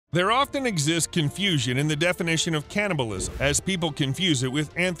There often exists confusion in the definition of cannibalism, as people confuse it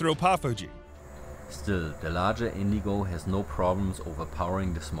with anthropophagy. Still, the larger indigo has no problems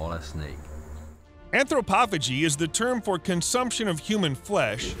overpowering the smaller snake. Anthropophagy is the term for consumption of human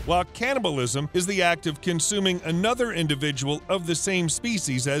flesh, while cannibalism is the act of consuming another individual of the same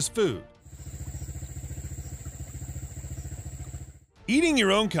species as food. Eating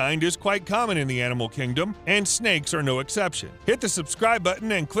your own kind is quite common in the animal kingdom, and snakes are no exception. Hit the subscribe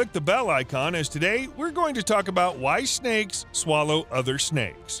button and click the bell icon, as today we're going to talk about why snakes swallow other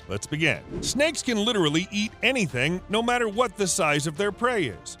snakes. Let's begin. Snakes can literally eat anything, no matter what the size of their prey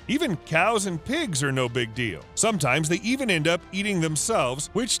is. Even cows and pigs are no big deal. Sometimes they even end up eating themselves,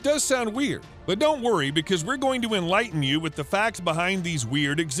 which does sound weird. But don't worry, because we're going to enlighten you with the facts behind these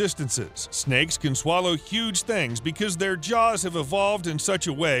weird existences. Snakes can swallow huge things because their jaws have evolved in such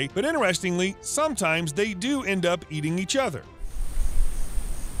a way, but interestingly, sometimes they do end up eating each other.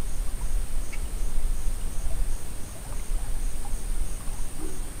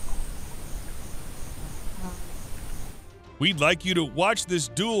 We'd like you to watch this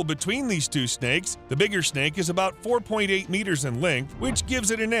duel between these two snakes. The bigger snake is about 4.8 meters in length, which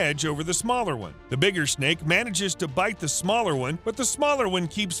gives it an edge over the smaller one. The bigger snake manages to bite the smaller one, but the smaller one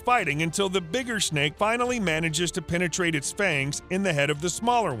keeps fighting until the bigger snake finally manages to penetrate its fangs in the head of the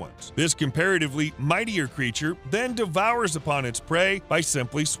smaller ones. This comparatively mightier creature then devours upon its prey by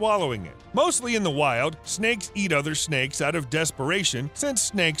simply swallowing it. Mostly in the wild, snakes eat other snakes out of desperation, since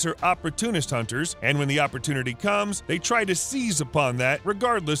snakes are opportunist hunters, and when the opportunity comes, they try to seize upon that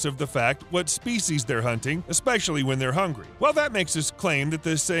regardless of the fact what species they're hunting, especially when they're hungry. Well, that makes us claim that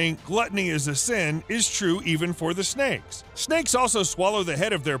the saying gluttony is a sin is true even for the snakes. Snakes also swallow the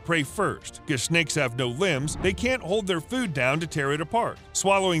head of their prey first. Because snakes have no limbs, they can't hold their food down to tear it apart.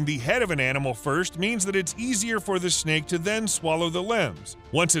 Swallowing the head of an animal first means that it's easier for the snake to then swallow the limbs.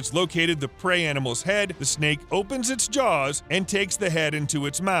 Once it's located the prey animal's head, the snake opens its jaws and takes the head into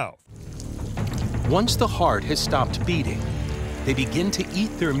its mouth. Once the heart has stopped beating, they begin to eat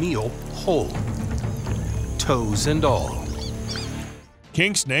their meal whole, toes and all.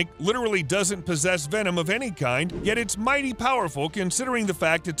 King snake literally doesn't possess venom of any kind, yet it's mighty powerful considering the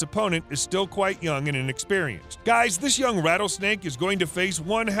fact its opponent is still quite young and inexperienced. Guys, this young rattlesnake is going to face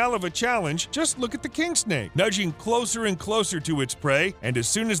one hell of a challenge. Just look at the king snake, nudging closer and closer to its prey, and as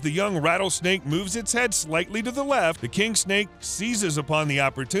soon as the young rattlesnake moves its head slightly to the left, the king snake seizes upon the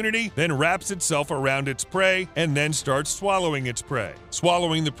opportunity, then wraps itself around its prey, and then starts swallowing its prey.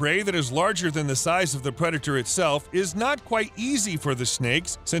 Swallowing the prey that is larger than the size of the predator itself is not quite easy for the snakes,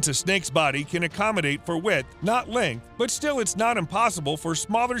 since a snake's body can accommodate for width, not length, but still it's not impossible for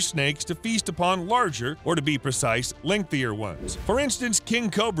smaller snakes to feast upon larger, or to be precise, lengthier ones. For instance,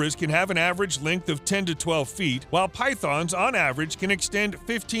 king cobras can have an average length of 10 to 12 feet, while pythons on average can extend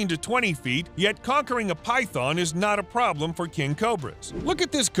 15 to 20 feet, yet conquering a python is not a problem for king cobras. Look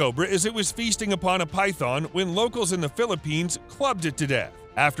at this cobra as it was feasting upon a python when locals in the Philippines clubbed it to death.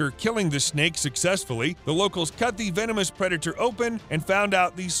 After killing the snake successfully, the locals cut the venomous predator open and found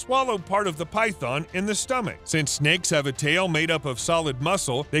out the swallowed part of the python in the stomach. Since snakes have a tail made up of solid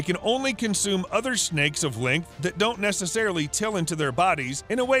muscle, they can only consume other snakes of length that don't necessarily till into their bodies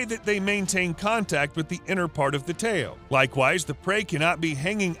in a way that they maintain contact with the inner part of the tail. Likewise, the prey cannot be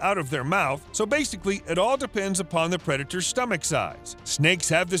hanging out of their mouth, so basically it all depends upon the predator's stomach size. Snakes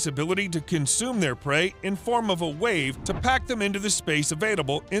have this ability to consume their prey in form of a wave to pack them into the space available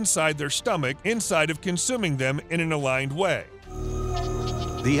inside their stomach, inside of consuming them in an aligned way.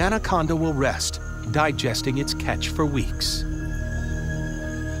 The anaconda will rest, digesting its catch for weeks.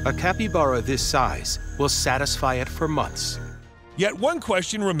 A capybara this size will satisfy it for months. Yet one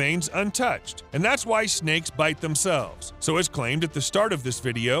question remains untouched, and that's why snakes bite themselves. So as claimed at the start of this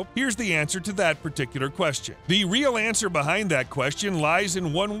video, here's the answer to that particular question. The real answer behind that question lies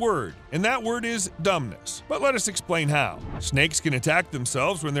in one word, and that word is dumbness. But let us explain how. Snakes can attack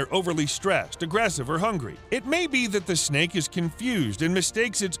themselves when they're overly stressed, aggressive, or hungry. It may be that the snake is confused and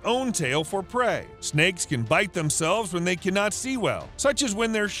mistakes its own tail for prey. Snakes can bite themselves when they cannot see well, such as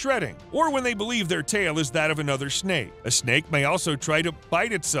when they're shredding, or when they believe their tail is that of another snake. A snake may also try to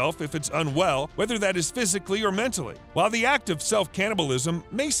bite itself if it's unwell, whether that is physically or mentally. While the act of self-cannibalism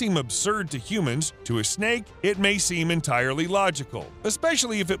may seem absurd to humans, to a snake, it may seem entirely logical,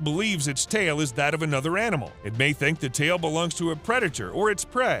 especially if it believes believes its tail is that of another animal. It may think the tail belongs to a predator or its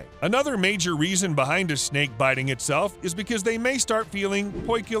prey. Another major reason behind a snake biting itself is because they may start feeling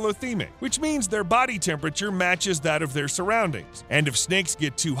poikilothermic, which means their body temperature matches that of their surroundings. And if snakes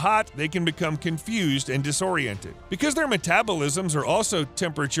get too hot, they can become confused and disoriented. Because their metabolisms are also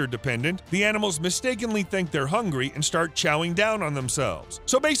temperature dependent, the animals mistakenly think they're hungry and start chowing down on themselves.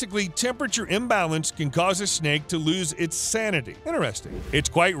 So basically, temperature imbalance can cause a snake to lose its sanity. Interesting. It's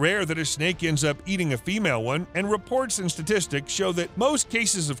quite rare that a snake ends up eating a female one, and reports and statistics show that most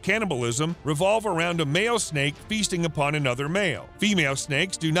cases of cannibalism revolve around a male snake feasting upon another male. Female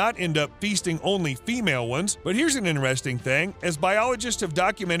snakes do not end up feasting only female ones, but here's an interesting thing, as biologists have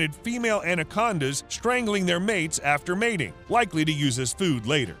documented female anacondas strangling their mates after mating, likely to use as food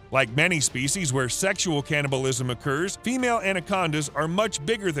later. Like many species where sexual cannibalism occurs, female anacondas are much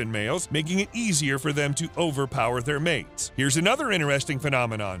bigger than males, making it easier for them to overpower their mates. Here's another interesting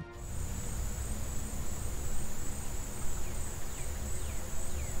phenomenon.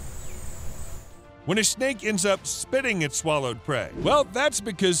 When a snake ends up spitting its swallowed prey? Well, that's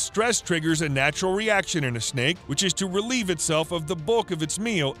because stress triggers a natural reaction in a snake, which is to relieve itself of the bulk of its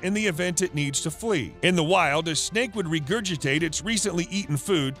meal in the event it needs to flee. In the wild, a snake would regurgitate its recently eaten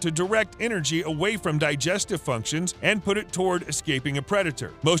food to direct energy away from digestive functions and put it toward escaping a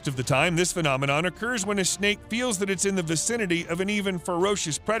predator. Most of the time, this phenomenon occurs when a snake feels that it's in the vicinity of an even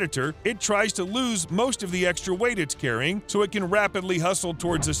ferocious predator. It tries to lose most of the extra weight it's carrying so it can rapidly hustle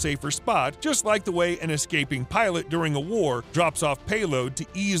towards a safer spot, just like the way an escaping pilot during a war drops off payload to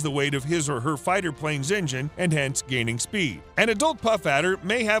ease the weight of his or her fighter plane's engine and hence gaining speed. An adult puff adder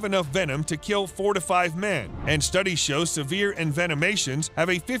may have enough venom to kill 4 to 5 men, and studies show severe envenomations have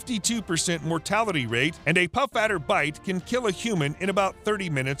a 52% mortality rate, and a puff adder bite can kill a human in about 30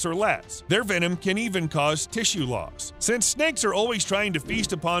 minutes or less. Their venom can even cause tissue loss. Since snakes are always trying to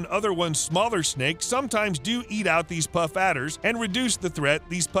feast upon other ones, smaller snakes sometimes do eat out these puff adders and reduce the threat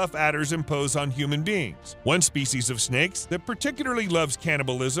these puff adders impose on human beings. One species of snakes that particularly loves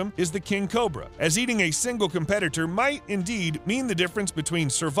cannibalism is the king cobra, as eating a single competitor might indeed mean the difference between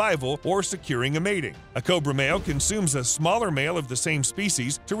survival or securing a mating. A cobra male consumes a smaller male of the same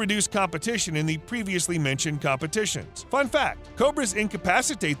species to reduce competition in the previously mentioned competitions. Fun fact: cobras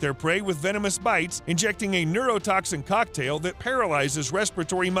incapacitate their prey with venomous bites, injecting a neurotoxin cocktail that paralyzes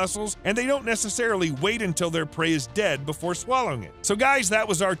respiratory muscles, and they don't necessarily wait until their prey is dead before swallowing it. So guys, that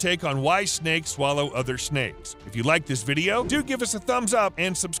was our take on why snakes swallow other snakes. If you like this video, do give us a thumbs up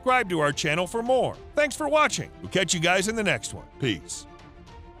and subscribe to our channel for more. Thanks for watching. We'll catch you guys in the next one. Peace.